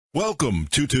Welcome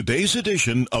to today's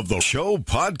edition of the show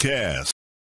podcast.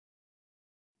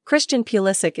 Christian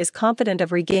Pulisic is confident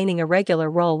of regaining a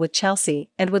regular role with Chelsea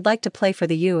and would like to play for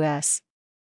the US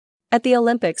at the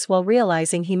Olympics while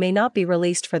realizing he may not be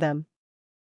released for them.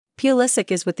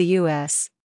 Pulisic is with the US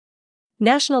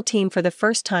national team for the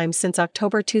first time since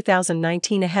October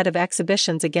 2019 ahead of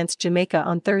exhibitions against Jamaica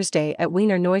on Thursday at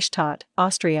Wiener Neustadt,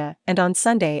 Austria, and on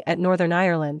Sunday at Northern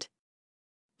Ireland.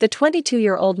 The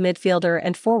 22-year-old midfielder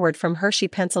and forward from Hershey,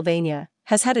 Pennsylvania,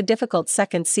 has had a difficult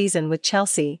second season with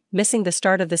Chelsea, missing the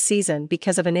start of the season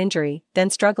because of an injury,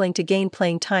 then struggling to gain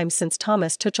playing time since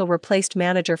Thomas Tuchel replaced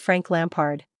manager Frank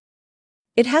Lampard.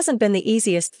 "It hasn't been the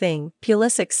easiest thing,"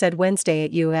 Pulisic said Wednesday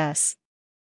at US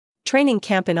training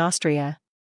camp in Austria.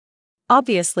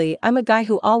 "Obviously, I'm a guy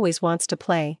who always wants to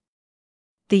play."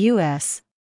 The US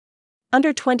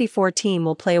Under-24 team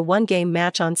will play a one-game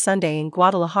match on Sunday in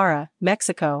Guadalajara,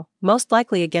 Mexico, most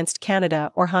likely against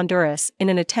Canada or Honduras in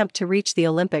an attempt to reach the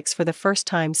Olympics for the first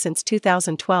time since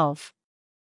 2012.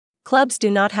 Clubs do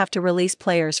not have to release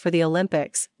players for the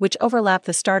Olympics, which overlap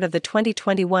the start of the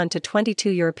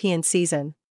 2021-22 European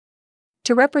season.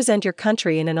 "To represent your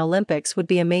country in an Olympics would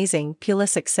be amazing,"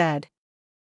 Pulisic said.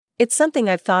 "It's something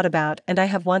I've thought about and I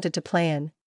have wanted to play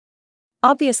in.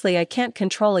 Obviously, I can't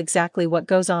control exactly what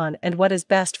goes on and what is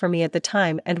best for me at the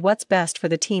time and what's best for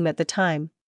the team at the time."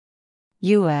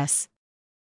 U.S.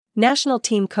 national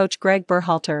team coach Greg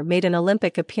Berhalter made an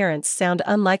Olympic appearance sound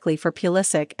unlikely for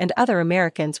Pulisic and other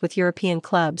Americans with European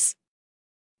clubs.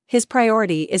 His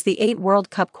priority is the 8 World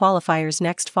Cup qualifiers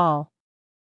next fall.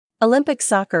 Olympic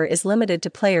soccer is limited to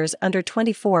players under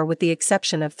 24 with the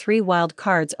exception of 3 wild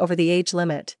cards over the age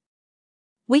limit.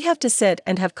 "We have to sit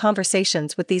and have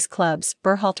conversations with these clubs,"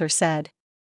 Berhalter said.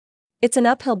 "It's an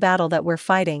uphill battle that we're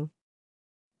fighting.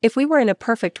 If we were in a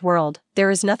perfect world, there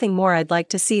is nothing more I'd like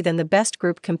to see than the best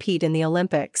group compete in the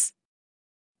Olympics."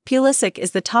 Pulisic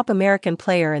is the top American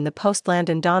player in the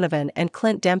post-Landon Donovan and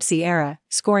Clint Dempsey era,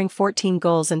 scoring 14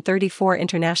 goals in 34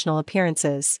 international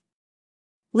appearances.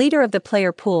 Leader of the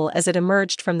player pool as it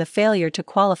emerged from the failure to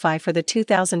qualify for the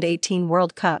 2018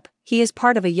 World Cup, he is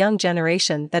part of a young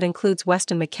generation that includes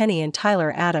Weston McKennie and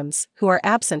Tyler Adams, who are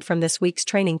absent from this week's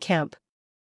training camp.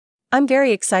 "I'm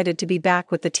very excited to be back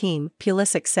with the team,"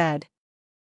 Pulisic said.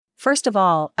 "First of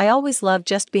all, I always loved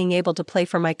just being able to play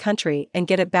for my country and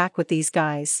get it back with these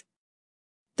guys.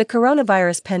 The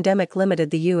coronavirus pandemic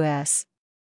limited the U.S.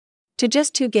 to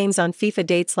just 2 games on FIFA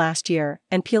dates last year,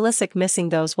 and Pulisic missing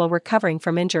those while recovering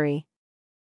from injury.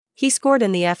 He scored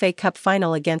in the FA Cup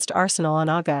final against Arsenal on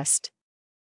August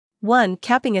 1,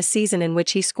 capping a season in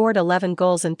which he scored 11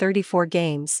 goals in 34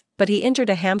 games, but he injured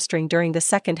a hamstring during the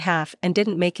second half and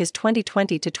didn't make his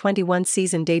 2020-21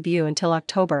 season debut until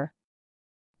October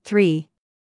 3.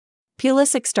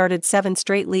 Pulisic started 7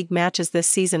 straight league matches this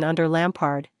season under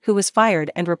Lampard, who was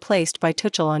fired and replaced by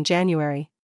Tuchel on January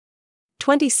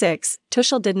 26.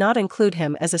 Tuchel did not include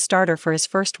him as a starter for his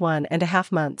first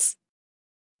 1.5 months.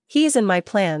 "He is in my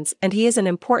plans and he is an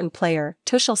important player,"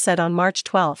 Tuchel said on March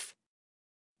 12.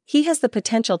 "He has the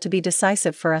potential to be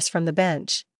decisive for us from the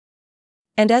bench.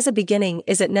 And as a beginning,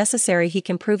 is it necessary he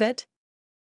can prove it?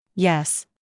 Yes.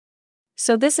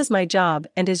 So this is my job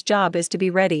and his job is to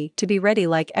be ready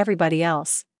like everybody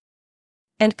else.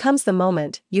 And comes the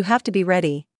moment, you have to be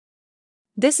ready.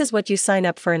 This is what you sign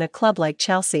up for in a club like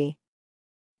Chelsea."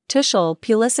 Tuchel,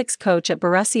 Pulisic's coach at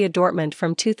Borussia Dortmund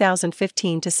from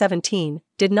 2015 to 17,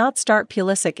 did not start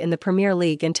Pulisic in the Premier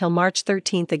League until March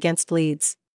 13 against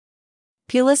Leeds.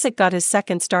 Pulisic got his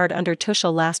second start under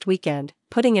Tuchel last weekend,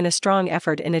 putting in a strong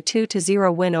effort in a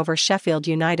 2-0 win over Sheffield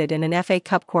United in an FA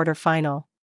Cup quarter-final.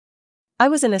 "I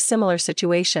was in a similar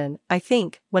situation, I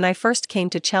think, when I first came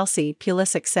to Chelsea,"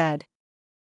 Pulisic said.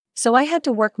 "So I had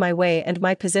to work my way and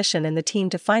my position in the team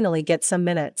to finally get some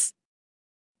minutes.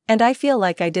 And I feel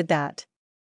like I did that.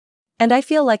 And I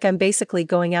feel like I'm basically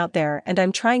going out there and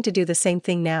I'm trying to do the same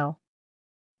thing now."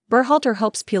 Berhalter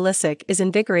hopes Pulisic is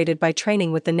invigorated by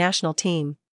training with the national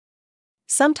team.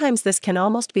 "Sometimes this can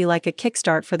almost be like a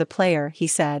kickstart for the player," he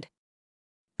said.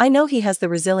 "I know he has the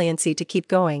resiliency to keep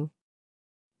going.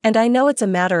 And I know it's a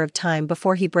matter of time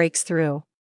before he breaks through.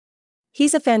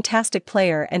 He's a fantastic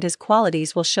player and his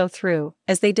qualities will show through,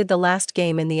 as they did the last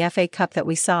game in the FA Cup that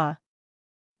we saw."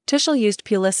 Tuchel used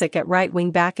Pulisic at right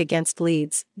wing back against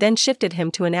Leeds, then shifted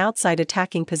him to an outside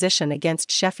attacking position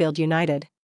against Sheffield United.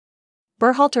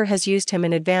 Berhalter has used him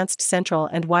in advanced central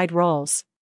and wide roles.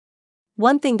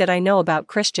 "One thing that I know about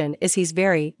Christian is he's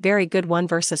very, very good 1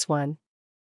 versus 1.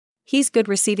 He's good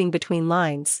receiving between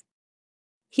lines.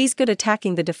 He's good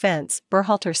attacking the defense,"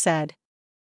 Berhalter said.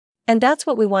 "And that's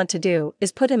what we want to do,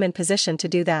 is put him in position to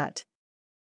do that.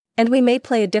 And we may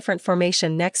play a different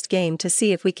formation next game to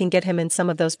see if we can get him in some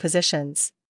of those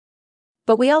positions.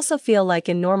 But we also feel like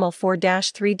in normal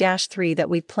 4-3-3 that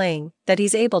we're playing, that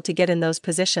he's able to get in those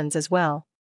positions as well.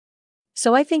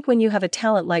 So I think when you have a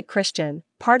talent like Christian,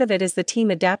 part of it is the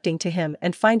team adapting to him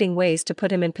and finding ways to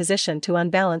put him in position to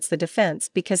unbalance the defense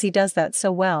because he does that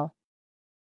so well.